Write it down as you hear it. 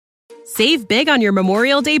Save big on your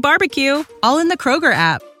Memorial Day barbecue, all in the Kroger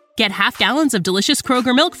app. Get half gallons of delicious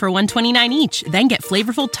Kroger milk for $1.29 each. Then get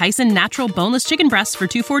flavorful Tyson natural boneless chicken breasts for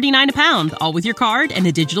 $2.49 a pound, all with your card and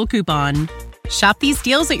a digital coupon. Shop these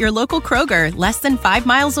deals at your local Kroger, less than 5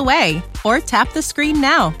 miles away. Or tap the screen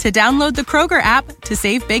now to download the Kroger app to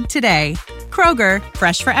save big today. Kroger,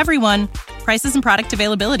 fresh for everyone. Prices and product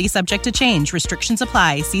availability subject to change. Restrictions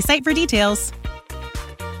apply. See site for details.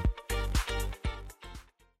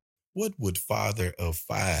 What would father of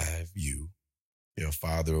five you tell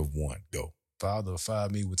father of one? Go. Father of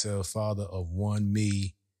five me would tell father of one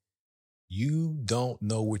me, you don't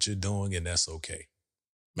know what you're doing and that's okay.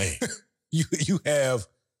 Man. You have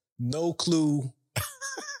no clue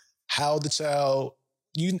how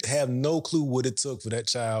you have no clue what it took for that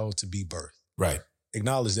child to be birthed. Right.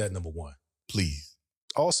 Acknowledge that, number one. Please.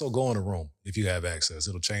 Also, go in a room if you have access.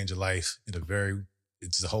 It'll change your life.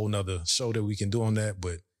 It's a whole nother show that we can do on that,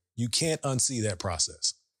 but you can't unsee that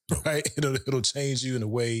process, right? It'll change you in a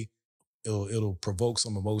way. It'll provoke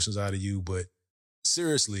some emotions out of you, but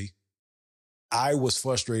seriously, I was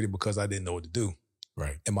frustrated because I didn't know what to do.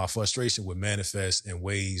 Right. And my frustration would manifest in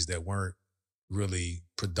ways that weren't really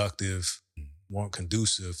productive, weren't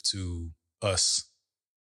conducive to us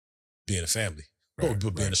being a family, or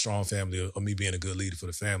being a strong family, or me being a good leader for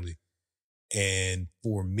the family. And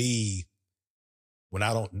for me, when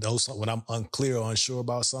I don't know something, when I'm unclear or unsure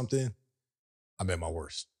about something, I'm at my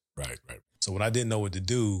worst. Right. So when I didn't know what to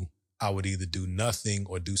do, I would either do nothing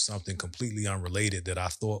or do something completely unrelated that I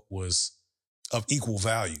thought was of equal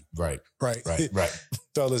value. Right.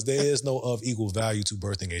 Fellas, there is no of equal value to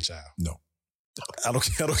birthing a child. No. I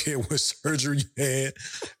don't care what surgery you had.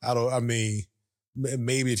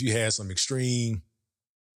 Maybe if you had some extreme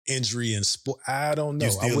injury in sport, I don't know.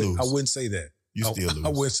 I wouldn't say that. You still lose. I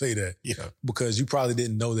wouldn't say that. Yeah. Because you probably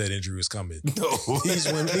didn't know that injury was coming. No. These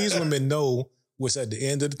women know what's at the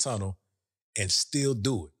end of the tunnel and still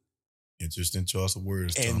do it. Interesting choice of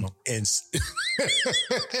words, tunnel. And that's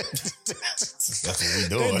what we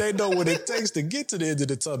doing. They know what it takes to get to the end of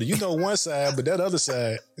the tunnel. You know one side, but that other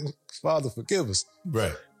side, Father forgive us.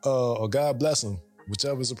 Right. Or God bless them,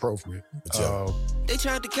 whichever is appropriate. They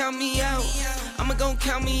tried to count me out. I'ma gon'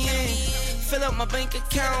 count me in. Fill up my bank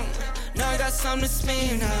account. Now I got something to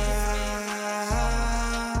spend.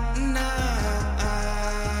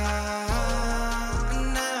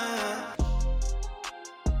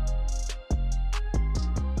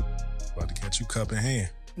 About to catch you cup in hand.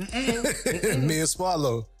 Me and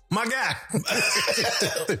Swallow. My guy.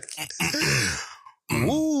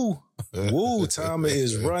 Woo. Timer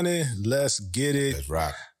is running. Let's get it. Let's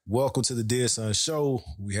rock. Welcome to the Dear Son Show.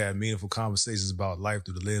 We have meaningful conversations about life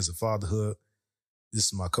through the lens of fatherhood. This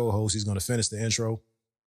is my co-host. He's going to finish the intro.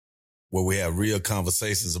 Where we have real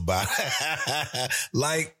conversations about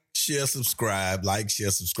like, share, subscribe.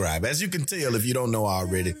 As you can tell, if you don't know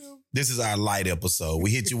already, this is our light episode. We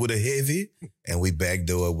hit you with a heavy and we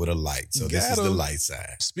backdoor it with a light. So this is the light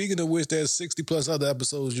side. Speaking of which, there's 60 plus other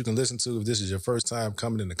episodes you can listen to if this is your first time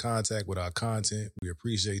coming into contact with our content. We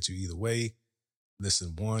appreciate you either way.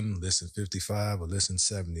 Listen 1, listen 55, or listen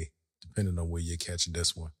 70, depending on where you're catching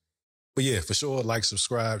this one. But yeah, for sure, like,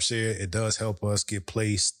 subscribe, share. It does help us get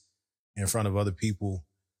placed in front of other people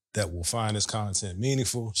that will find this content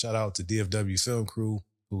meaningful. Shout out to DFW Film Crew,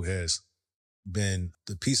 who has been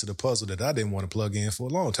the piece of the puzzle that I didn't want to plug in for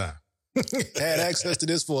a long time. Had access to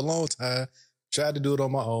this for a long time. Tried to do it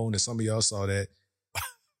on my own, and some of y'all saw that.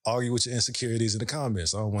 Argue with your insecurities in the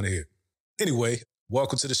comments. I don't want to hear it. Anyway,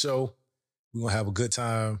 welcome to the show. We're going to have a good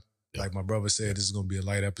time. Like my brother said, this is going to be a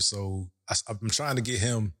light episode. I'm trying to get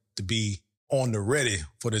him to be on the ready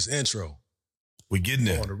for this intro. We're getting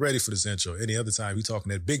there. On the ready for this intro. Any other time, he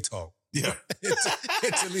talking that big talk. Yeah.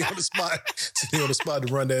 Until he on the spot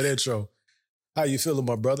to run that intro. How you feeling,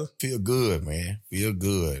 my brother? Feel good, man. Feel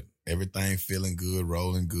good. Everything feeling good,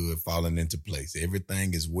 rolling good, falling into place.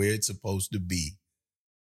 Everything is where it's supposed to be,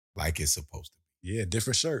 like it's supposed to be. Yeah,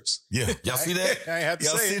 different shirts. Yeah. Y'all see that? I ain't have to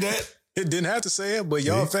Y'all say see it. that? It didn't have to say it, but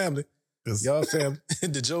y'all family. Y'all family.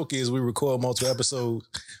 The joke is we record multiple episodes,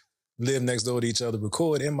 live next door to each other,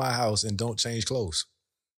 record in my house, and don't change clothes.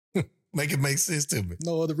 Make it make sense to me.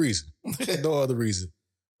 No other reason. Tonight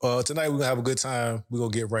we're going to have a good time. We're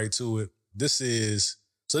going to get right to it. This is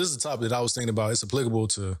a topic that I was thinking about. It's applicable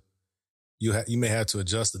to you. You may have to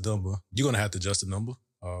adjust the number. You're going to have to adjust the number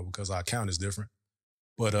because our count is different.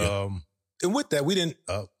 But and with that, we didn't.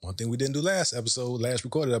 One thing we didn't do last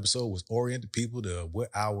recorded episode was orient the people to what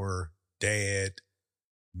our dad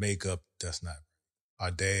makeup. That's not our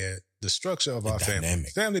dad. The structure of our family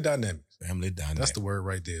dynamics. Family dynamics. That's the word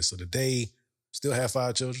right there. So today, still have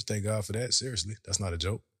 5 children. Thank God for that. Seriously, that's not a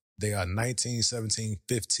joke. They are 19, 17,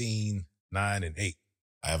 15, 9, and 8.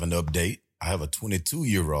 I have an update. I have a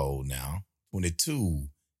 22-year-old now, 22,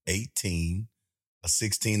 18, a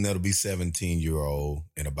 16 that'll be 17-year-old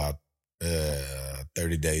in about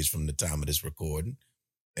 30 days from the time of this recording.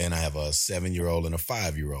 And I have a 7-year-old and a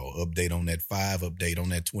 5-year-old. Update on that 5, update on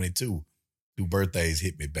that 22. 2 birthdays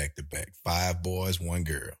hit me back to back. 5 boys, 1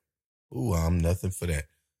 girl. Ooh, I'm nothing for that.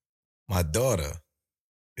 My daughter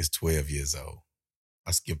is 12 years old.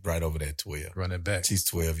 I skipped right over that 12. Run it back. She's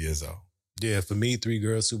 12 years old. Yeah, for me, 3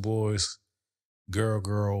 girls, 2 boys.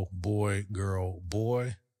 Girl, boy,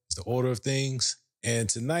 boy. It's the order of things. And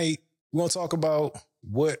tonight, we're going to talk about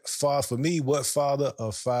what father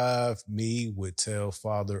of 5 me would tell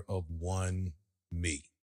father of 1 me.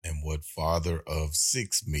 And what father of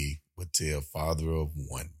 6 me would tell father of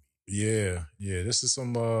 1. Yeah. This is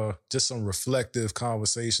just some reflective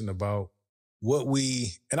conversation about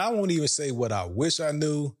and I won't even say what I wish I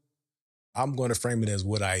knew. I'm going to frame it as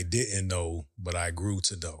what I didn't know, but I grew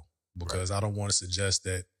to know. Because right. I don't want to suggest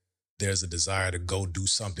that there's a desire to go do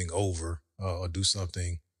something over or do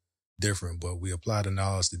something different, but we apply the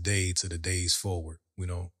knowledge today to the days forward. We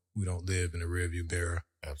don't live in a rearview mirror.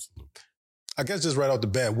 Absolutely. I guess just right off the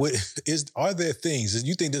bat, are there things,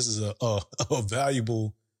 you think this is a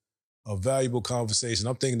valuable conversation?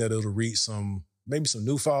 I'm thinking that it'll reach maybe some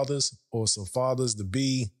new fathers or some fathers to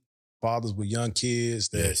be, fathers with young kids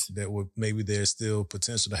that would, maybe there's still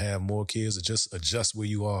potential to have more kids or just adjust where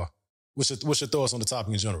you are. What's your thoughts on the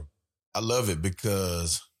topic in general? I love it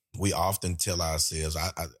because we often tell ourselves,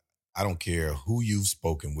 I don't care who you've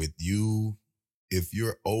spoken with, if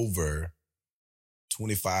you're over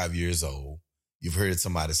 25 years old, you've heard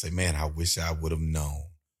somebody say, man, I wish I would have known.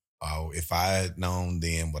 If I had known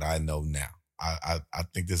then what I know now. I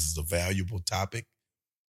think this is a valuable topic.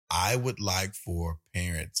 I would like for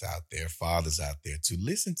parents out there, fathers out there, to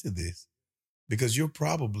listen to this because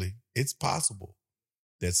it's possible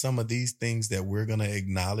that some of these things that we're going to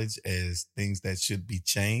acknowledge as things that should be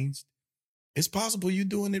changed, it's possible you're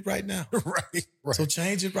doing it right now. Right. So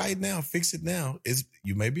change it right now. Fix it now.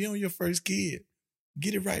 You may be on your first kid.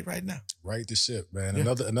 Get it right now. Right the ship, man.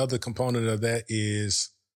 Yeah. Another component of that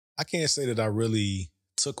is I can't say that I really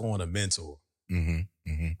took on a mentor.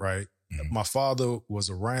 Right. Mm-hmm. My father was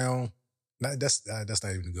around. That's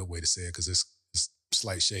not even a good way to say it because it's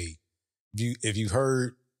slight shade. If you've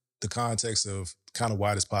heard the context of kind of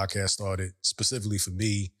why this podcast started, specifically for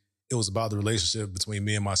me, it was about the relationship between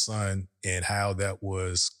me and my son and how that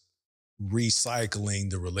was recycling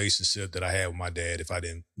the relationship that I had with my dad if I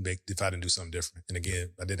didn't do something different. And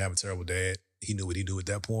again, I didn't have a terrible dad. He knew what he knew at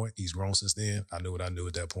that point. He's grown since then. I knew what I knew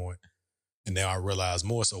at that point. And now I realize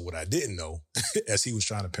more so what I didn't know as he was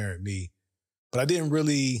trying to parent me. But I didn't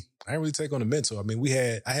really take on a mentor. I mean,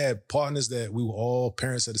 I had partners that we were all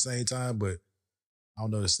parents at the same time, but I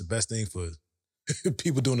don't know, it's the best thing for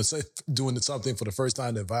people doing something for the first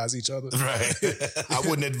time to advise each other. Right. I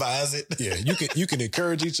wouldn't advise it. Yeah. You can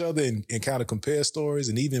encourage each other and kind of compare stories.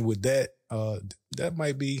 And even with that, that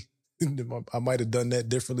might be, I might have done that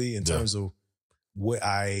differently in terms of what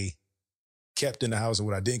I kept in the house and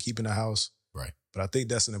what I didn't keep in the house. Right. But I think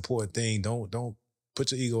that's an important thing. Don't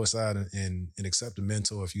put your ego aside and accept a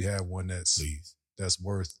mentor if you have one that's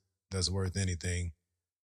worth anything.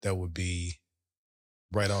 That would be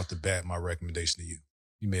right off the bat my recommendation to you.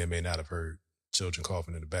 You may or may not have heard children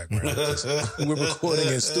coughing in the background. We're recording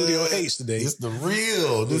in Studio H today. It's the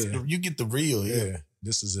real. You get the real. Yeah.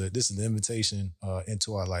 This is an invitation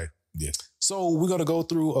into our life. Yes. So we're gonna go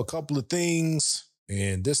through a couple of things.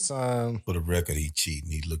 And this time, for the record, he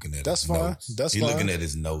cheating. He's looking at his notes. That's fine. He's looking at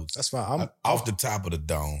his notes. That's fine. I'm off the top of the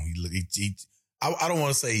dome. I don't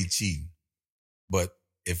want to say he's cheating, but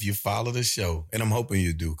if you follow the show, and I'm hoping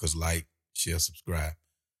you do, because like, share, subscribe.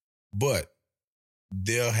 But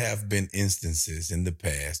there have been instances in the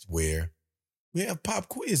past where we have pop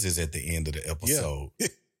quizzes at the end of the episode. Yeah.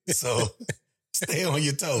 So stay on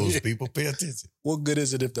your toes, people. Pay attention. What good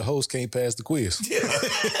is it if the host can't pass the quiz? Yeah.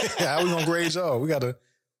 How we gonna grade y'all? We gotta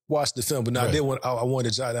watch the film. But now right. I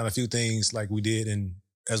wanted to jot down a few things like we did, and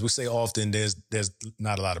as we say often, there's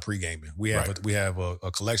not a lot of pre-gaming. We have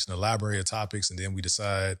a collection, a library of topics, and then we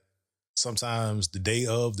decide sometimes the day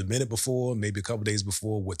of, the minute before, maybe a couple days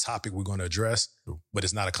before, what topic we're going to address. True. But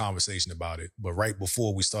it's not a conversation about it. But right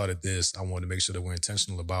before we started this, I wanted to make sure that we're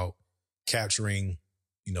intentional about capturing,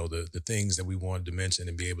 the things that we wanted to mention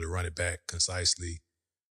and be able to run it back concisely.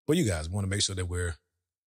 But you guys want to make sure that we're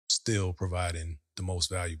still providing the most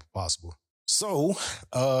value possible. So,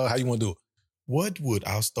 how you want to do it?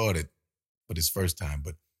 I'll start it for this first time,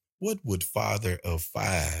 but what would father of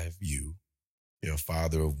 5 you, your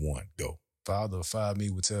father of 1 go? Father of 5 me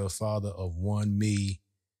would tell father of 1 me,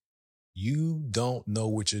 you don't know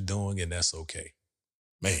what you're doing, and that's okay.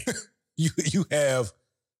 Man, You have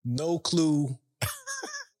no clue.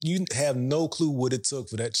 You have no clue what it took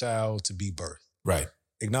for that child to be birthed. right.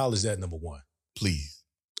 Acknowledge that, number one. Please.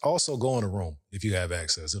 Also, go in a room if you have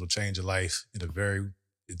access. It'll change your life.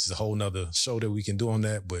 It's a whole nother show that we can do on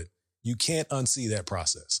that, but you can't unsee that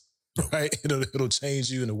process, right? It'll change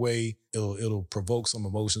you in a way. It'll provoke some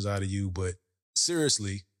emotions out of you. But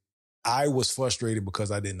seriously, I was frustrated because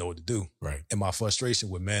I didn't know what to do. Right. And my frustration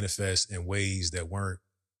would manifest in ways that weren't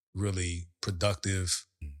really productive,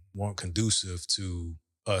 weren't conducive to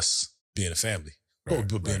us being a family, or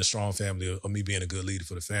being a strong family, or me being a good leader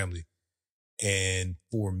for the family. And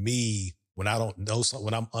for me, when I don't know something,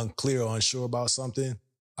 when I'm unclear or unsure about something,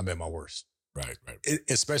 I'm at my worst. Right.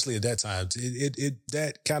 Especially at that time.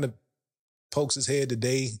 That kind of pokes its head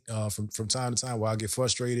today from time to time where I get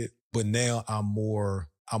frustrated. But now I'm more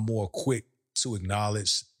quick to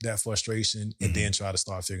acknowledge that frustration and then try to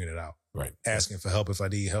start figuring it out. Right. Asking for help if I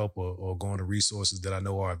need help or going to resources that I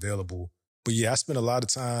know are available. But yeah, I spent a lot of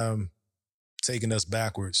time taking us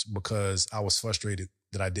backwards because I was frustrated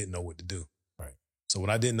that I didn't know what to do. Right. So when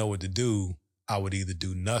I didn't know what to do, I would either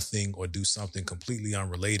do nothing or do something completely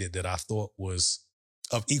unrelated that I thought was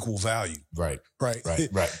of equal value. Right. Right.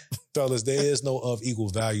 Fellas, there is no of equal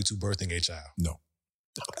value to birthing a child. No.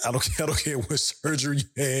 I don't care what surgery you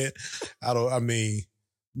had.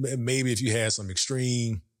 Maybe if you had some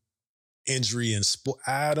extreme injury in sport,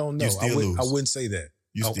 I don't know. I wouldn't say that.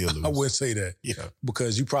 You still lose. I wouldn't say that. Yeah.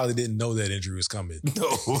 Because you probably didn't know that injury was coming.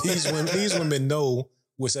 No. These women know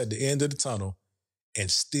what's at the end of the tunnel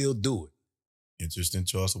and still do it. Interesting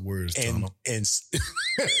choice of words, tunnel. And That's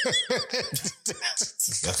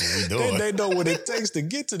what we doing. they know what it takes to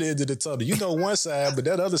get to the end of the tunnel. You know one side, but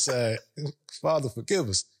that other side, Father forgive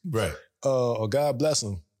us. Right. Or God bless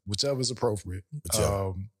them, whichever is appropriate.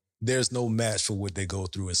 Whichever. There's no match for what they go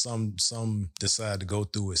through. And some decide to go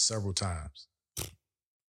through it several times.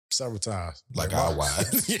 Like our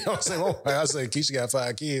wives. You know what I'm saying? I say Keisha got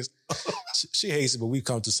 5 kids. She hates it, but we've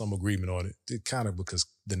come to some agreement on it. It kind of because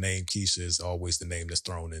the name Keisha is always the name that's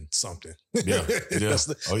thrown in something. Yeah. That's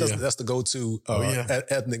the go-to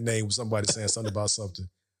ethnic name when somebody's saying something about something.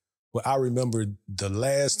 But I remember the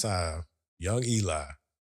last time, young Eli,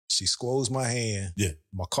 she squoze my hand. Yeah.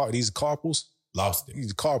 These carpals. Lost it.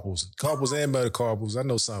 These carpals and metacarpals. I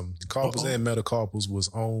know something. The carpals and metacarpals was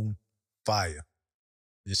on fire.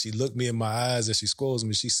 And she looked me in my eyes and she squoze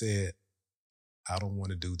me. She said, I don't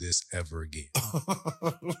want to do this ever again.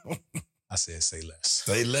 I said, say less.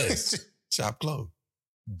 Say less. Shop closed.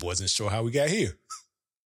 Wasn't sure how we got here.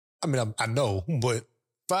 I mean, I know, but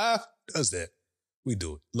 5 does that. We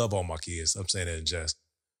do it. Love all my kids. I'm saying that in jest.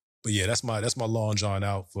 But yeah, that's my long drawn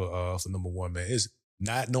out for number one, man. It's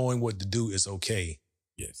not knowing what to do is okay.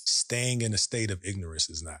 Yes. Staying in a state of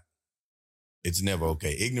ignorance is not. It's never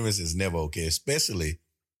okay. Ignorance is never okay, especially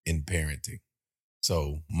in parenting.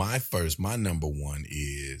 So my number one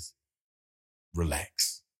is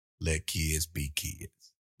relax. Let kids be kids.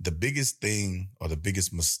 The biggest thing or the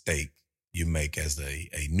biggest mistake you make as a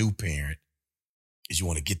new parent is you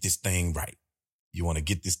want to get this thing right. You want to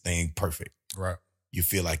get this thing perfect. Right. You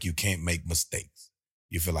feel like you can't make mistakes.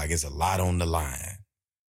 You feel like it's a lot on the line.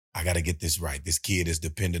 I got to get this right. This kid is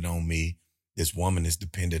dependent on me. This woman is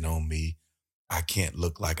dependent on me. I can't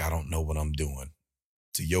look like I don't know what I'm doing.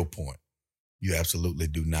 To your point, you absolutely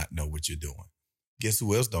do not know what you're doing. Guess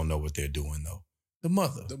who else don't know what they're doing, though? The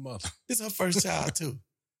mother. It's her first child, too.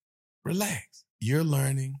 Relax. You're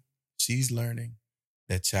learning. She's learning.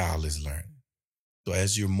 That child is learning. So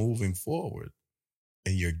as you're moving forward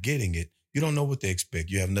and you're getting it, you don't know what they expect.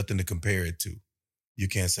 You have nothing to compare it to. You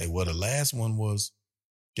can't say, well, the last one was,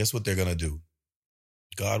 guess what they're going to do?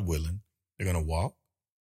 God willing, they're going to walk.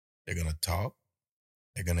 They're going to talk.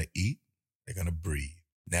 They're going to eat. They're going to breathe.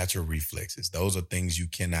 Natural reflexes. Those are things you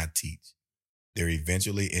cannot teach. They're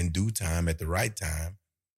eventually, in due time, at the right time,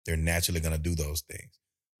 they're naturally going to do those things.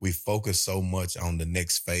 We focus so much on the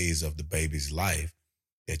next phase of the baby's life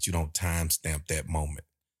that you don't timestamp that moment.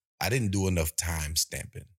 I didn't do enough time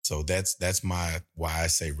stamping. So that's why I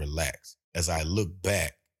say relax. As I look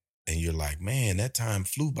back and you're like, man, that time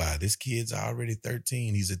flew by. This kid's already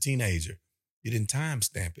 13. He's a teenager. You didn't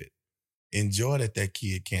timestamp it. Enjoy that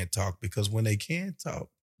kid can't talk, because when they can talk,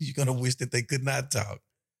 you're going to wish that they could not talk,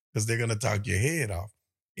 because they're going to talk your head off.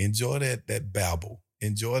 Enjoy that babble.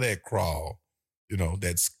 Enjoy that crawl,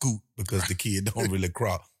 that scoot, because the kid don't really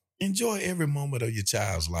crawl. Enjoy every moment of your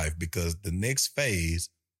child's life, because the next phase,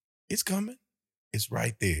 it's coming. It's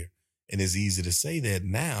right there. And it's easy to say that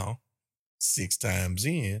now, 6 times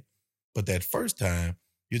in, But that first time,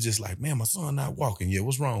 you're just like, man, my son not walking yet.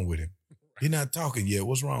 What's wrong with him? He's not talking yet.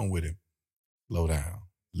 What's wrong with him? Slow down.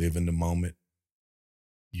 Live in the moment.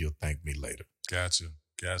 You'll thank me later. Gotcha.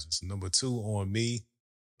 So number 2 on me,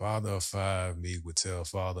 father of 5, me would tell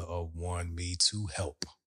father of 1, me to help.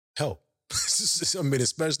 Help. I mean,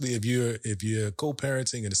 especially if you're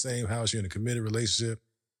co-parenting in the same house, you're in a committed relationship,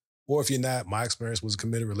 or if you're not, my experience was a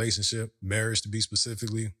committed relationship, marriage to be specific.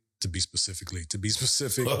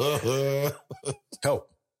 Help.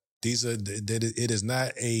 It is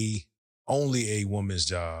not only a woman's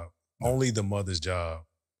job, only the mother's job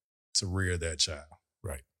to rear that child.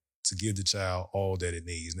 Right. To give the child all that it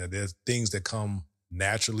needs. Now, there's things that come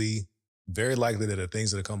naturally. Very likely that there are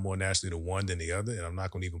things that come more naturally to one than the other, and I'm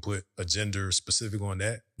not going to even put a gender specific on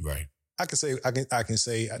that. Right. I can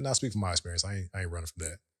say, I not speak from my experience. I ain't running from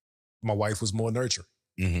that. My wife was more nurturing.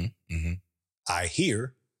 Mm-hmm. Mm-hmm. I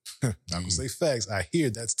hear, not going to say facts, I hear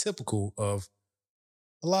that's typical of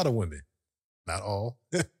a lot of women. Not all.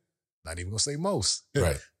 Not even going to say most.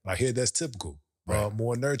 Right. I hear that's typical. Right.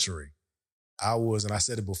 More nurturing. And I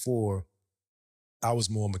said it before, I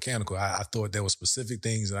was more mechanical. I thought there were specific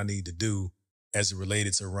things that I need to do as it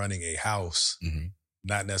related to running a house,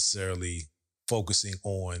 not necessarily focusing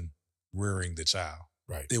on rearing the child.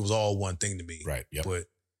 Right. It was all one thing to me. Right. Yep. But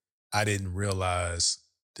I didn't realize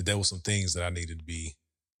that there were some things that I needed to be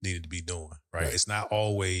doing. Right. It's not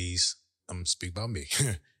always, I'm going to speak about me.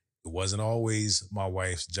 It wasn't always my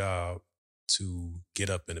wife's job to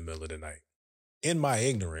get up in the middle of the night. In my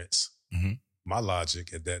ignorance, my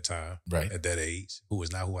logic at that time, right, at that age, who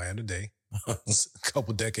is not who I am today, a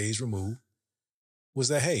couple decades removed, was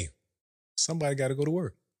that, hey, somebody got to go to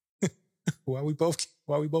work. Why we both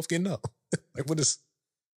getting up? Like,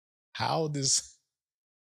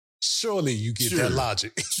 surely you get that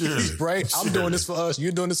logic. Surely. Right? I'm doing this for us.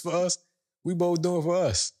 You're doing this for us. We both doing it for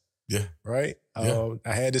us. Yeah. Right? Yeah.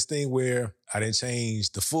 I had this thing where I didn't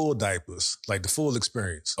change the full diapers, like the full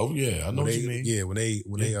experience. Oh yeah. I know what you mean. Yeah. When they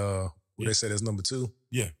say that's number 2.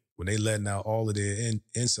 Yeah. When they letting out all of their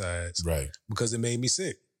insides. Right. Because it made me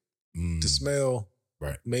sick. The smell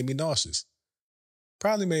made me nauseous.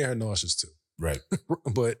 Probably made her nauseous too. Right.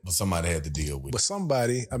 But somebody had to deal with it. But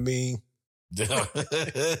somebody, I mean, somebody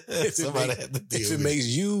had to deal with it. If it makes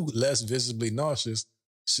you less visibly nauseous,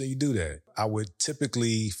 so you do that. I would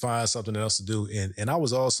typically find something else to do. And I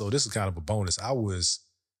was also, this is kind of a bonus.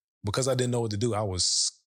 Because I didn't know what to do, I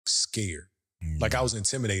was scared. Like I was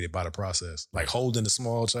intimidated by the process. Like holding a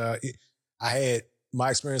small child. I had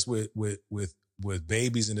my experience with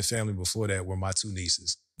babies in the family before that were my 2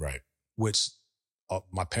 nieces. Right. Which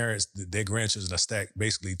my parents, their grandchildren are stacked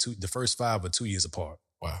basically the first 5 are 2 years apart.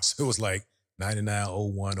 Wow. So it was like 99,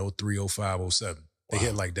 01, 03, 05, 07. They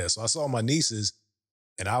hit like that. So I saw my nieces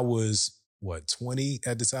and I was, 20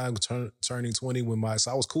 at the time, turning 20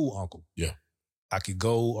 so I was cool uncle. Yeah. I could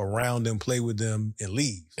go around them, play with them and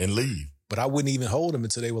leave. But I wouldn't even hold them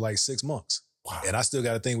until they were like 6 months. Wow. And I still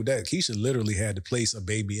got a thing with that. Keisha literally had to place a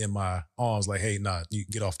baby in my arms like, hey, nah, you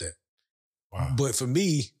get off that. Wow. But for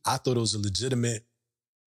me, I thought it was a legitimate,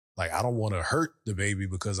 like, I don't want to hurt the baby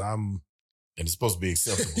because I'm... And it's supposed to be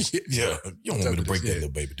acceptable. Yeah. You don't want me to break that little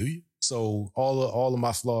baby, do you? So all of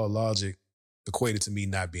my flawed logic equated to me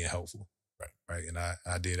not being helpful. Right. And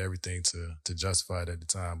I did everything to justify it at the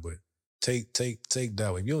time. But take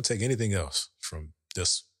that way. If you don't take anything else from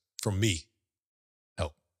me,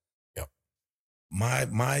 help. Yep.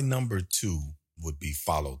 My number 2 would be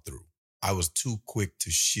follow through. I was too quick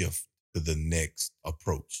to shift to the next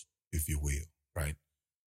approach, if you will, right?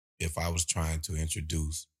 If I was trying to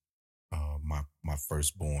introduce my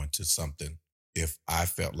firstborn to something, if I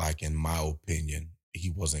felt like, in my opinion, he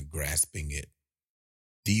wasn't grasping it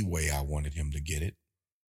the way I wanted him to get it,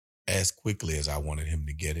 as quickly as I wanted him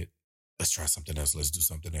to get it, let's try something else. Let's do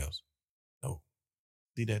something else. No.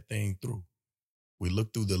 See that thing through. We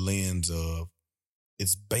look through the lens of,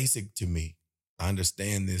 it's basic to me. I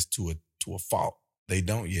understand this to a fault. They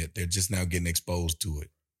don't yet. They're just now getting exposed to it.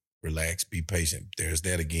 Relax, be patient. There's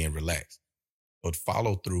that again, relax. But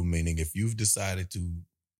follow through, meaning if you've decided to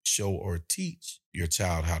show or teach your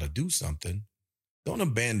child how to do something, don't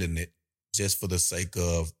abandon it just for the sake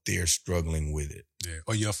of they're struggling with it. Yeah.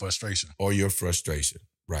 Or your frustration.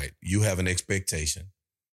 Right. You have an expectation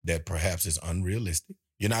that perhaps is unrealistic.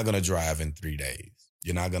 You're not going to drive in 3 days.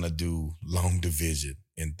 You're not going to do long division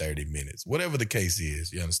in 30 minutes. Whatever the case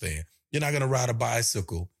is, you understand? You're not going to ride a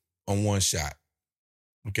bicycle on one shot.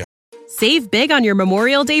 Okay. Save big on your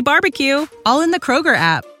Memorial Day barbecue, all in the Kroger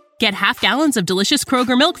app. Get half gallons of delicious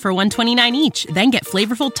Kroger milk for $1.29 each. Then get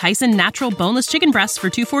flavorful Tyson natural boneless chicken breasts for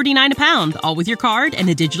 $2.49 a pound, all with your card and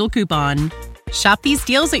a digital coupon. Shop these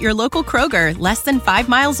deals at your local Kroger, less than 5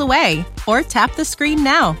 miles away. Or tap the screen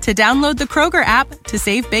now to download the Kroger app to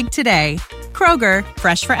save big today. Kroger,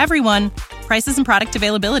 fresh for everyone. Prices and product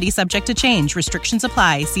availability subject to change. Restrictions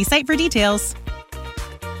apply. See site for details.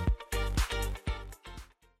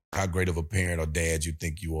 How great of a parent or dad you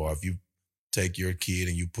think you are if you take your kid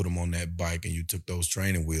and you put them on that bike and you took those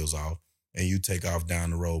training wheels off and you take off down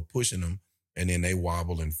the road pushing them and then they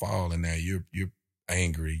wobble and fall and now you're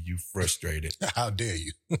angry, you frustrated. How dare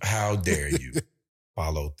you? How dare you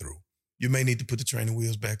follow through? You may need to put the training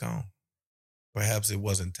wheels back on. Perhaps it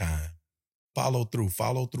wasn't time. Follow through.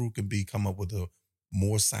 Follow through can be come up with a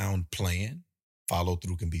more sound plan. Follow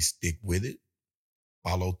through can be stick with it.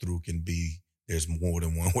 Follow through can be there's more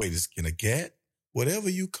than one way to skin a cat. Whatever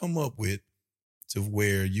you come up with to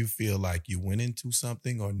where you feel like you went into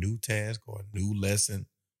something or new task or a new lesson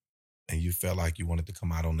and you felt like you wanted to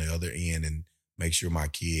come out on the other end and make sure my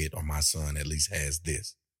kid or my son at least has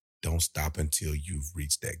this. Don't stop until you've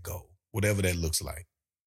reached that goal, whatever that looks like.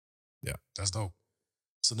 Yeah, that's dope.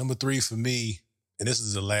 So number 3 for me, and this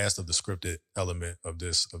is the last of the scripted element of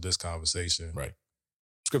this conversation. Right.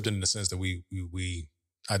 Scripted in the sense that we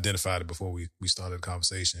identified it before we started the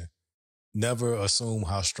conversation. Never assume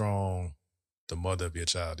how strong the mother of your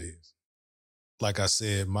child is. Like I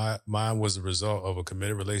said, mine was a result of a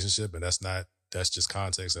committed relationship, and that's just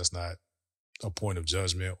context. That's not a point of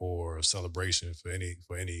judgment or celebration for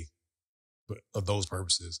any of those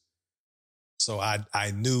purposes. So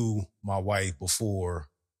I knew my wife before,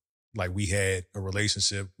 like we had a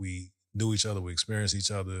relationship, we knew each other, we experienced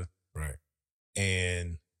each other. Right.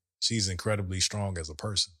 And she's incredibly strong as a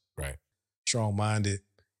person. Right. Strong-minded.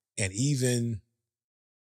 And even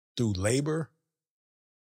through labor,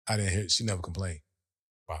 she never complained.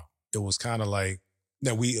 Wow. It was kind of like,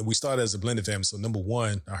 now we started as a blended family. So number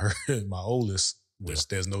 1, I heard my oldest, which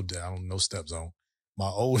there's no step zone. My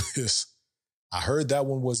oldest, I heard that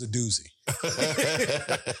one was a doozy.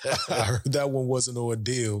 I heard that one was an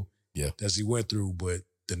ordeal that she went through. But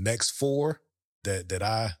the next 4 that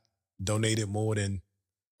I donated more than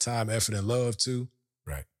time, effort, and love to,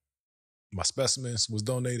 right? My specimens was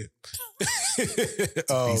donated. Be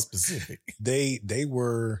specific. They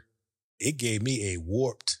were. It gave me a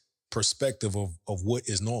warped perspective of what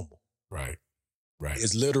is normal. Right. Right.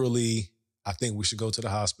 It's literally, I think we should go to the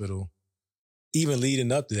hospital. Even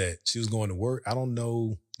leading up to that, she was going to work. I don't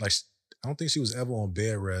know, like, I don't think she was ever on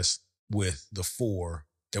bed rest with the 4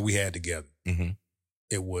 that we had together. Mm-hmm.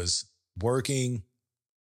 It was working.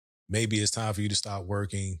 Maybe it's time for you to stop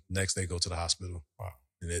working. Next day, go to the hospital. Wow.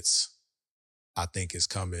 And I think it's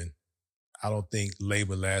coming. I don't think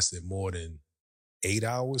labor lasted more than 8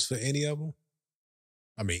 hours for any of them.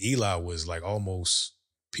 I mean, Eli was like almost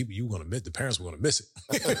people you were going to miss. The parents were going to miss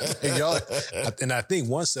it. And I think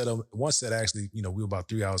one set actually, we were about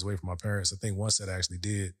 3 hours away from my parents. I think one set actually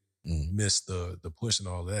did miss the push and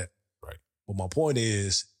all that. Right. But my point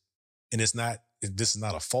is, and this is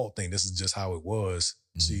not a fault thing. This is just how it was.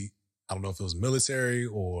 Mm-hmm. I don't know if it was military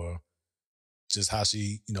or just how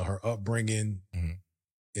she, her upbringing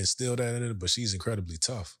instilled that in it, but she's incredibly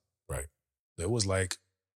tough. Right. It was like,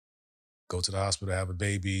 go to the hospital, have a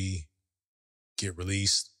baby, get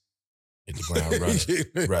released. Hit the ground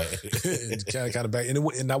running. Right. And kind of back.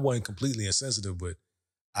 And I wasn't completely insensitive, but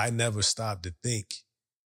I never stopped to think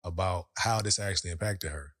about how this actually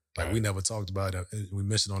impacted her. Like we never talked about it. We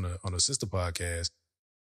mentioned on a sister podcast.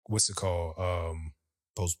 What's it called?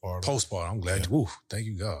 Postpartum. I'm glad. Woo, thank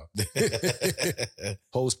you, God.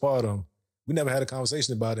 Postpartum. We never had a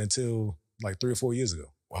conversation about it until like 3 or 4 years ago.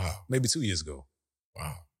 Wow. Maybe 2 years ago.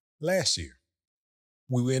 Wow. Last year,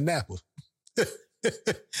 we were in Napa.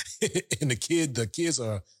 And the kids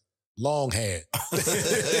are long had.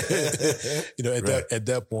 At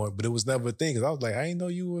that point. But it was never a thing. Because I was like, I didn't know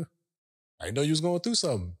you was going through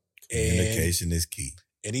something. Communication is key.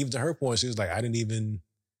 And even to her point, she was like, I didn't even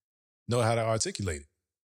know how to articulate it.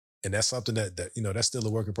 And that's something that that's still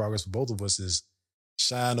a work in progress for both of us, is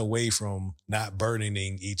shying away from not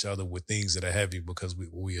burdening each other with things that are heavy because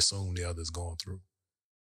we assume the other's going through.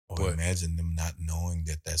 But imagine them not knowing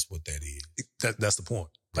that that's what that is. That's the point.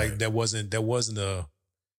 Like there was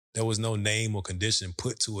no name or condition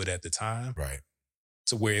put to it at the time. Right.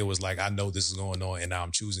 To where it was like, I know this is going on and now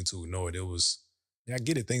I'm choosing to ignore it. It was, I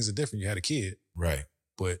get it. Things are different. You had a kid. Right.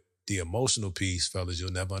 But the emotional piece, fellas,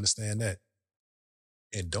 you'll never understand that.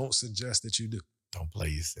 And don't suggest that you do. Don't play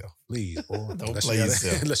yourself. Please, boy. Don't play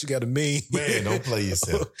yourself. Unless you got a mean. Man, don't play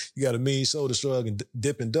yourself. You got a mean shoulder shrug and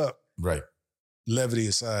dip and duck. Right. Levity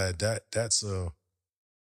aside, that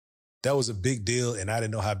was a big deal, and I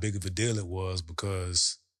didn't know how big of a deal it was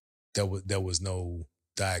because there was no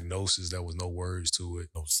diagnosis. There was no words to it.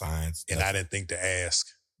 No science. And I didn't think to ask.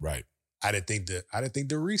 Right. I didn't think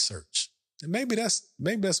to research. And maybe that's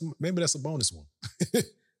a bonus one.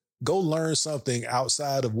 Go learn something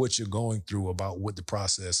outside of what you're going through about what the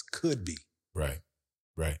process could be. Right.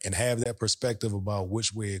 Right. And have that perspective about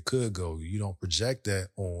which way it could go. You don't project that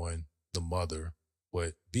on the mother,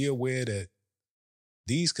 but be aware that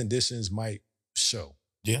these conditions might show.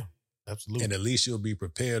 Yeah, absolutely. And at least you'll be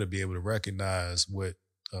prepared to be able to recognize when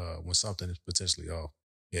something is potentially off.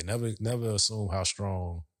 Yeah, never assume how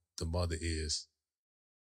strong the mother is.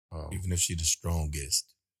 Even if she's the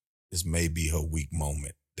strongest, this may be her weak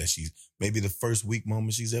moment. That she's maybe the first weak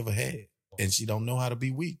moment she's ever had. And she don't know how to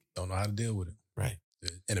be weak. Don't know how to deal with it. Right.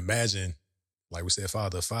 And imagine, like we said,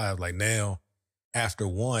 father of 5, like now, after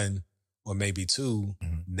 1 or maybe 2,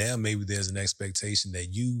 now maybe there's an expectation that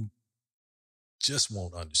you just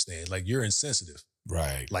won't understand. Like you're insensitive.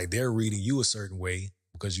 Right. Like they're reading you a certain way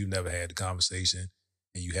because you never had the conversation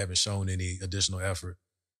and you haven't shown any additional effort.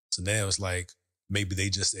 So now it's like maybe they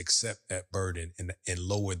just accept that burden and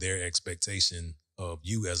lower their expectation of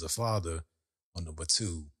you as a father on number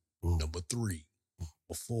 2, number 3,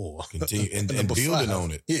 or 4. Continue and building 5.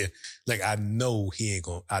 on it. Yeah. Like I know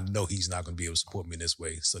he's not gonna be able to support me in this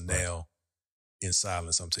way. So now in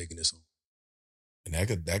silence, I'm taking this on. And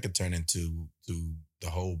that could turn into the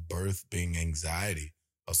whole birth being anxiety,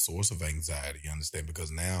 a source of anxiety, you understand?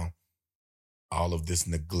 Because now all of this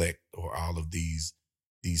neglect or all of these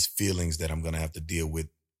feelings that I'm going to have to deal with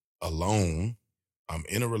alone, I'm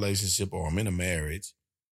in a relationship or I'm in a marriage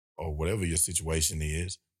or whatever your situation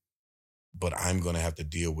is, but I'm going to have to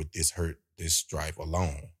deal with this hurt, this strife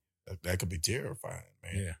alone. That could be terrifying,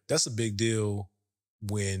 man. Yeah. That's a big deal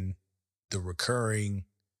when the recurring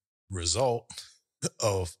result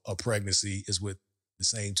of a pregnancy is with the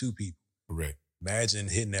same 2 people. Correct. Imagine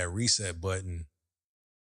hitting that reset button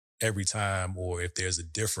every time, or if there's a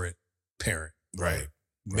different parent. Right.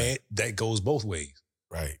 Man, that goes both ways.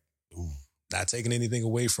 Right. Ooh. Not taking anything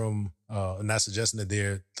away from, not suggesting that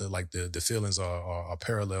the feelings are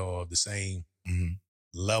parallel or the same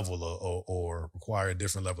level or require a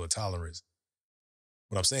different level of tolerance.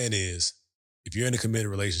 What I'm saying is, if you're in a committed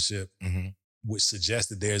relationship, which suggests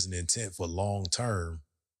that there's an intent for long term,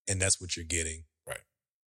 and that's what you're getting. Right.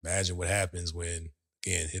 Imagine what happens when,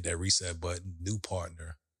 again, hit that reset button, new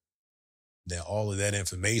partner. Now all of that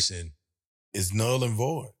information is null and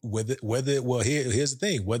void. Here's the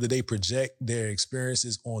thing: whether they project their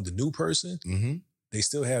experiences on the new person, they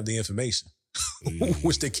still have the information,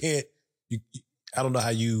 which they can't. I don't know how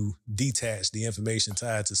you detach the information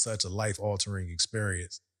tied to such a life-altering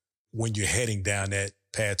experience when you're heading down that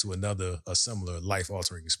path to a similar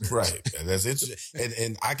life-altering experience. Right. And that's interesting.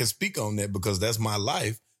 and I can speak on that because that's my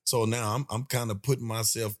life. So now I'm kind of putting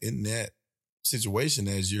myself in that situation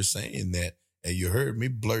as you're saying that. And you heard me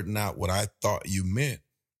blurting out what I thought you meant,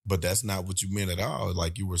 but that's not what you meant at all.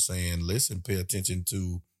 Like you were saying, listen, pay attention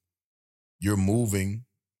to, you're moving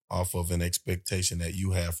off of an expectation that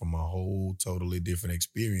you have from a whole totally different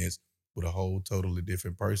experience with a whole totally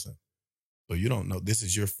different person. So you don't know, this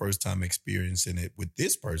is your first time experiencing it with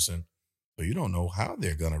this person, so you don't know how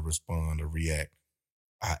they're going to respond or react.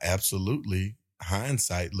 I absolutely,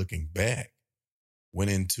 hindsight looking back,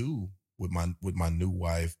 went into with my new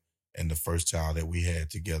wife and the first child that we had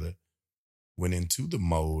together, went into the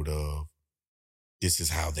mode of, this is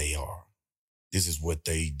how they are. This is what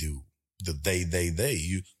they do. The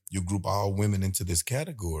they. You group all women into this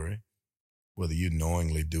category, whether you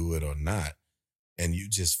knowingly do it or not. And you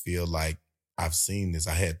just feel like, I've seen this.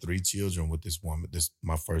 I had 3 children with this woman,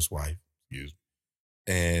 my first wife,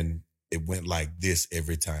 and it went like this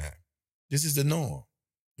every time. This is the norm.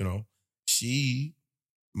 You know,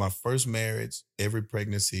 my first marriage, every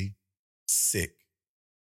pregnancy, sick.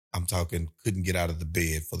 I'm talking, couldn't get out of the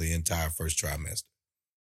bed for the entire first trimester.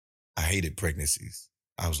 I hated pregnancies.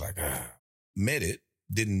 I was like, met it.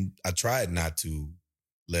 I tried not to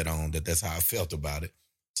let on that that's how I felt about it.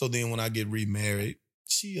 So then when I get remarried,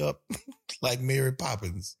 she up like Mary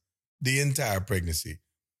Poppins the entire pregnancy.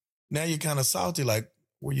 Now you're kind of salty, like,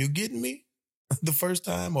 were you getting me the first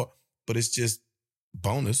time? But it's just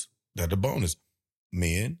bonus. That's the bonus.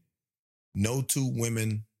 Men, no 2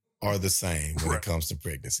 women are the same when it comes to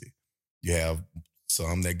pregnancy. You have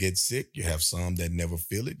some that get sick. You have some that never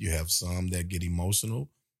feel it. You have some that get emotional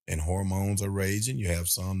and hormones are raging. You have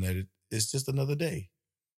some that it's just another day.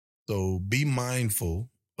 So be mindful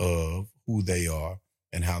of who they are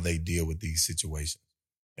and how they deal with these situations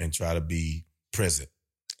and try to be present.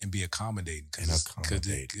 And be accommodating. Because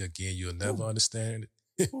again, you'll never understand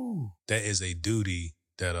it. That is a duty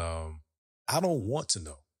that I don't want to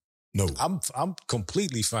know. No. I'm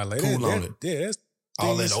completely fine. Like, Cool on it. Yeah, that's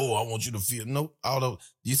All that, I want you to feel. No,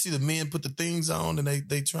 you see the men put the things on and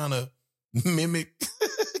they trying to mimic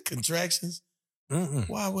contractions. Mm-mm.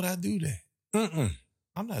 Why would I do that? Mm-mm.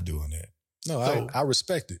 I'm not doing that. No, So- I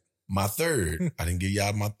respect it. My third, I didn't give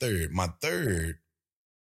y'all my third. My third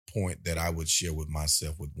point that I would share with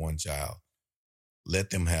myself with one child, let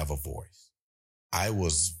them have a voice. I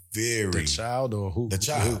was very... The child or who? The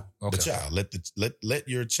child. Who? Okay. The child. Let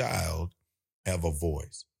your child have a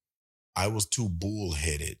voice. I was too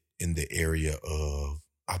bullheaded in the area of,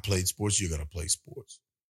 I played sports, you're going to play sports.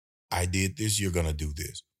 I did this, you're going to do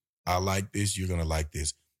this. I like this, you're going to like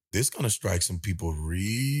this. This going to strike some people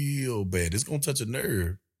real bad. It's going to touch a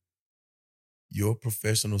nerve. Your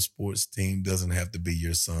professional sports team doesn't have to be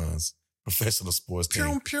your son's professional sports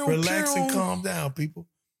team. Relax and calm down, people.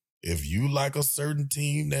 If you like a certain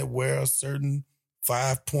team that wear a certain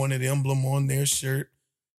 5-pointed emblem on their shirt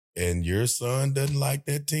and your son doesn't like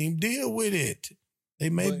that team, deal with it. They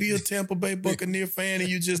may be a Tampa Bay Buccaneer fan and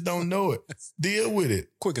you just don't know it. Deal with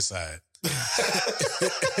it. Quick aside.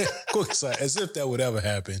 Quick aside. As if that would ever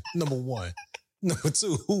happen. Number one. Number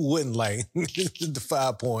two, who wouldn't like the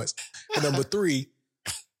 5 points? And number three,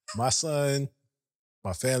 my son,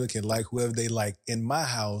 my family can like whoever they like in my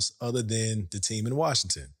house other than the team in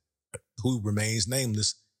Washington, who remains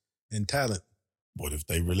nameless in talent. What if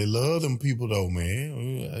they really love them people though,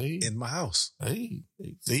 man? Hey, In my house. hey,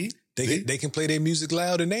 see? They can play their music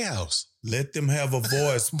loud in their house. Let them have a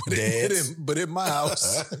voice, dads. But in my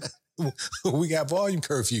house, we got volume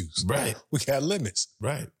curfews. Right. We got limits.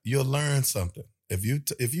 Right. You'll learn something. If you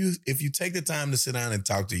take the time to sit down and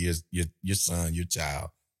talk to your son, your child,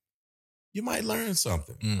 you might learn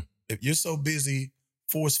something. Mm. If you're so busy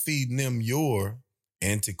force feeding them your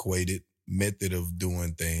antiquated method of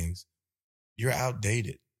doing things, you're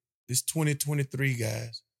outdated. It's 2023,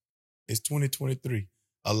 guys. It's 2023.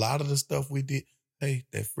 A lot of the stuff we did, hey,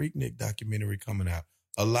 that Freaknik documentary coming out.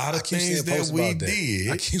 A lot of things that we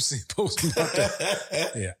did. I keep seeing posts about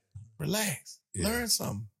that. Yeah. Relax. Yeah. Learn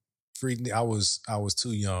something. Freaknik, I was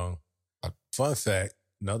too young. Fun fact,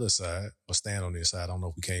 another side, or stand on the side, I don't know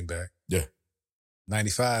if we came back. Yeah.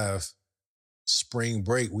 95, spring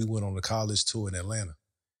break, we went on a college tour in Atlanta.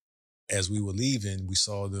 As we were leaving, we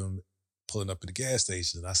saw them pulling up at the gas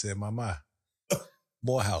station. I said, Mama,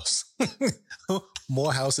 Morehouse.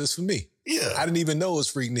 Morehouse is for me. Yeah. I didn't even know it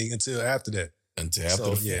was Freaknik until after that. Until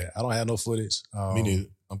after the fact. I don't have no footage. Me neither.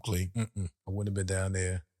 I'm clean. I wouldn't have been down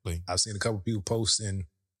there. Clean. I've seen a couple people posting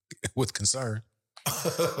with concern.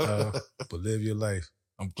 But live your life.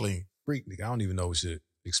 I'm clean. Freaknik. I don't even know what shit.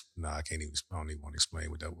 I can't even. I don't even want to explain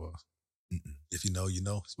what that was. Mm-mm. If you know, you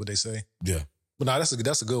know. That's what they say. Yeah. But no,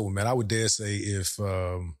 that's a good one, man. I would dare say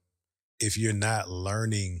if you're not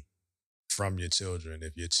learning from your children,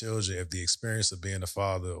 if the experience of being a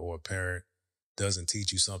father or a parent doesn't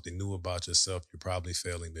teach you something new about yourself, you're probably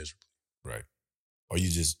failing miserably. Right. Or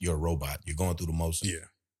you're a robot. You're going through the motion. Yeah.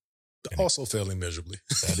 Also failing miserably.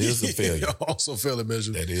 That is a failure. Also failing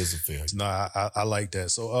miserably. That is a failure. No, I like that.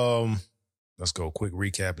 So let's go quick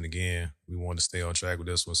recapping again. We want to stay on track with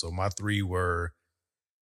this one. So my three were,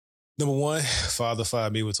 number one, father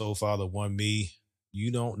fired me, told father one me. You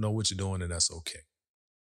don't know what you're doing and that's okay.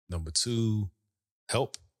 Number two,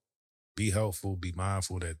 help. Be helpful. Be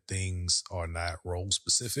mindful that things are not role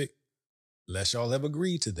specific. Unless y'all have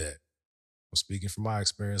agreed to that. I'm speaking from my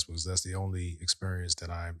experience because that's the only experience that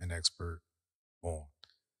I'm an expert on.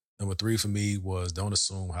 Number three for me was don't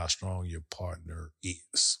assume how strong your partner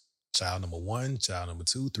is. Child number one, child number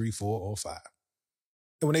 2, 3, 4, or 5.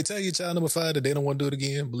 And when they tell you child number 5 that they don't want to do it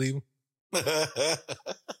again, believe them.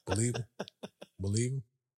 Believe them. Believe them.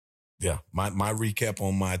 Yeah. My recap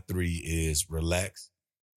on my 3 is relax.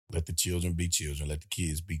 Let the children be children. Let the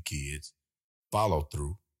kids be kids. Follow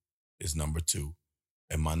through is number 2.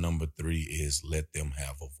 And my number 3 is let them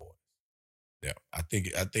have a voice. Yeah. I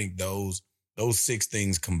think those 6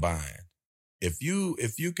 things combined, if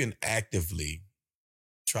you can actively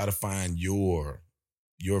try to find your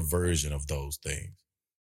version of those things,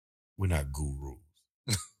 we're not gurus.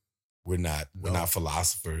 We're not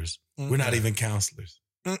philosophers. We're not even counselors.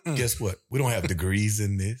 Guess what? We don't have degrees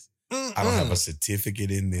in this. I don't have a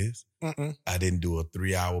certificate in this. I didn't do a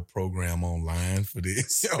 3-hour program online for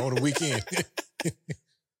this. On the weekend.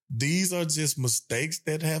 These are just mistakes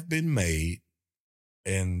that have been made.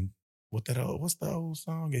 And what's the old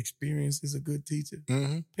song? Experience is a good teacher.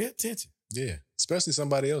 Mm-hmm. Pay attention. Yeah. Especially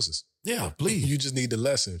somebody else's. Yeah, please. You just need the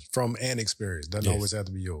lesson from an experience. Doesn't always have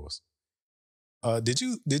to be yours. Did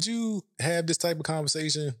you have this type of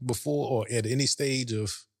conversation before or at any stage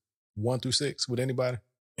of 1 through 6 with anybody?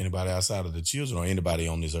 Anybody outside of the children or anybody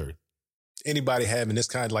on this earth? anybody having this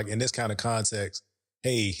kind of like in this kind of context,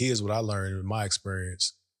 hey, here's what I learned in my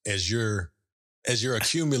experience as you're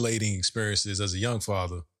accumulating experiences as a young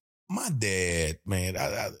father. My dad, man,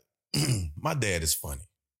 my dad is funny.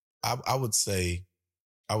 I would say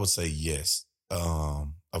yes.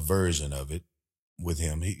 A version of it with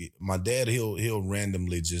him. My dad, he'll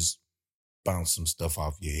randomly just bounce some stuff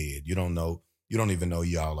off your head. You don't even know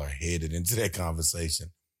y'all are headed into that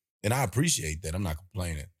conversation. And I appreciate that. I'm not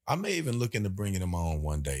complaining. I may even look into bringing him on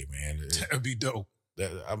one day, man. That'd be dope.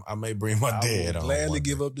 I may bring my dad on. Gladly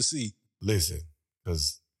give up the seat. Listen,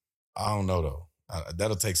 because I don't know though.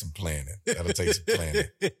 That'll take some planning.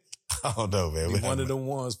 I don't know, man. One of them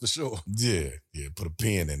ones for sure. Yeah. Put a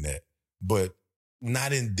pin in that. But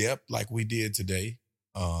not in depth like we did today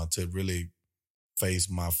to really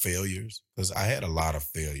face my failures. Because I had a lot of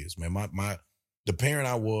failures, man. The parent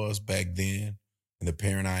I was back then and the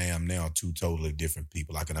parent I am now are two totally different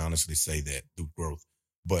people. I can honestly say that through growth.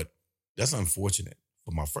 But that's unfortunate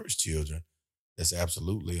for my first children. That's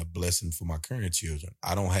absolutely a blessing for my current children.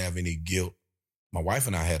 I don't have any guilt. My wife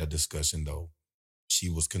and I had a discussion, though. She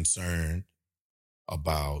was concerned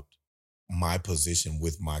about my position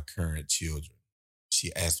with my current children.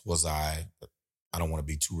 She asked, I don't want to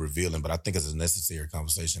be too revealing, but I think it's a necessary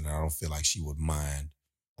conversation, and I don't feel like she would mind.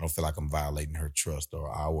 I don't feel like I'm violating her trust or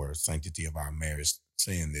our sanctity of our marriage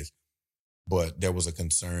saying this. But there was a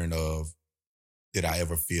concern of, did I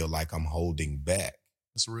ever feel like I'm holding back?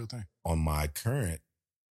 That's a real thing. On my current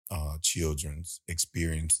children's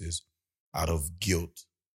experiences out of guilt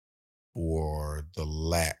or the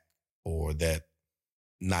lack or that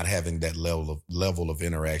not having that level of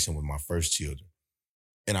interaction with my first children.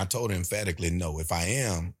 And I told her emphatically, no, if I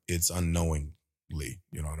am, it's unknowingly.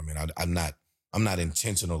 You know what I mean? I'm not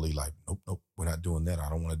intentionally like, nope, we're not doing that. I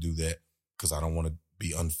don't want to do that because I don't want to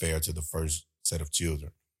be unfair to the first set of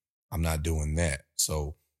children. I'm not doing that.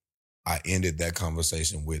 So I ended that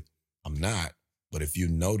conversation with, I'm not, but if you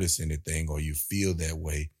notice anything or you feel that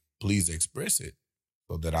way, please express it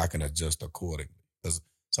so that I can adjust accordingly. Because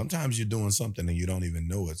sometimes you're doing something and you don't even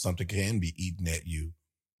know it. Something can be eating at you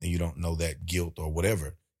and you don't know that guilt or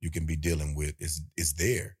whatever you can be dealing with is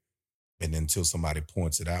there. And until somebody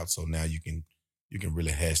points it out, so now you can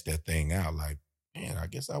really hash that thing out like, man, I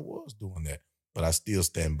guess I was doing that. But I still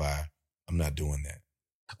stand by, I'm not doing that.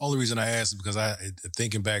 Only reason I asked is because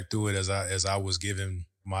thinking back through it as I was giving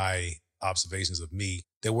my observations of me,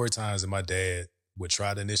 there were times that my dad would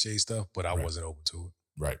try to initiate stuff, but I wasn't open to it.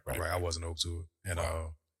 Right. I wasn't open to it. And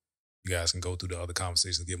you guys can go through the other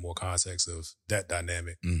conversations and get more context of that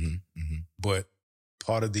dynamic. Mm-hmm. But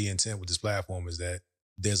part of the intent with this platform is that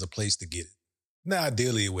there's a place to get it. Now,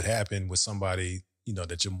 ideally, it would happen with somebody,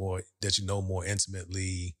 that you know more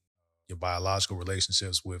intimately, your biological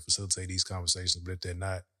relationships with, facilitate these conversations. But if they're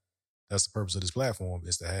not, that's the purpose of this platform,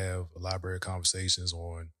 is to have a library of conversations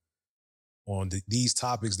on these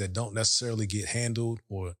topics that don't necessarily get handled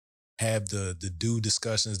or have the due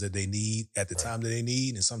discussions that they need at the time that they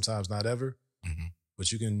need, and sometimes not ever. Mm-hmm.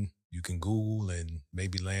 But you can Google and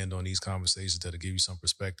maybe land on these conversations that'll give you some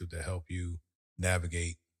perspective to help you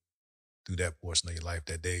navigate through that portion of your life,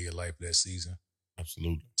 that day of your life, that season.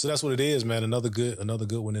 Absolutely. So that's what it is, man. Another good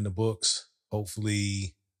one in the books.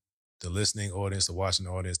 Hopefully the listening audience, the watching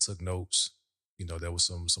audience took notes. There was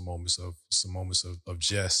some moments of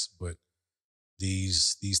jest, but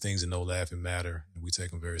these things are no laughing matter, and we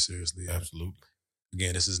take them very seriously. Absolutely.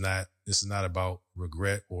 Again, this is not about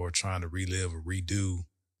regret or trying to relive or redo.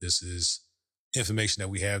 This is information that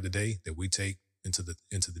we have today that we take into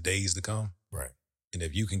the days to come. Right. And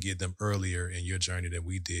if you can get them earlier in your journey than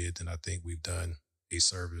we did, then I think we've done a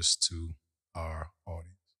service to our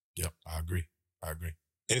audience. Yep, I agree.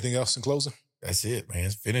 Anything else in closing? That's it, man.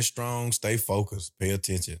 Finish strong, stay focused, pay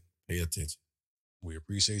attention. We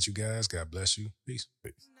appreciate you guys. God bless you. Peace.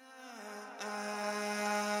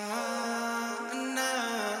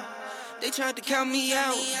 They tried to count me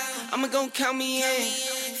out. I'ma gon' count me in.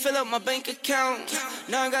 Fill up my bank account.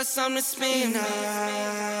 Now I got something to spend.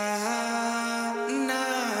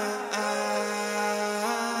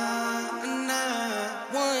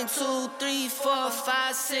 1, 2, 3, 4,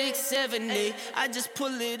 5, 6, 7, 8. I just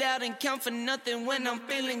pull it out and count for nothing when I'm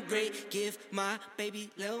feeling great. Give my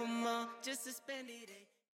baby little more just to spend it.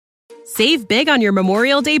 Save big on your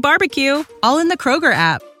Memorial Day barbecue, all in the Kroger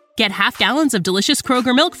app. Get half gallons of delicious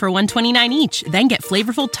Kroger milk for $1.29 each. Then get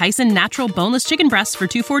flavorful Tyson natural boneless chicken breasts for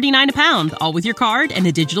 $2.49 a pound, all with your card and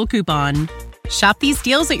a digital coupon. Shop these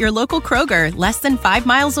deals at your local Kroger, less than 5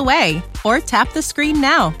 miles away. Or tap the screen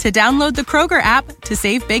now to download the Kroger app to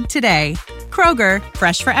save big today. Kroger,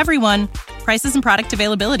 fresh for everyone. Prices and product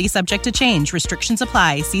availability subject to change. Restrictions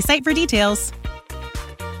apply. See site for details.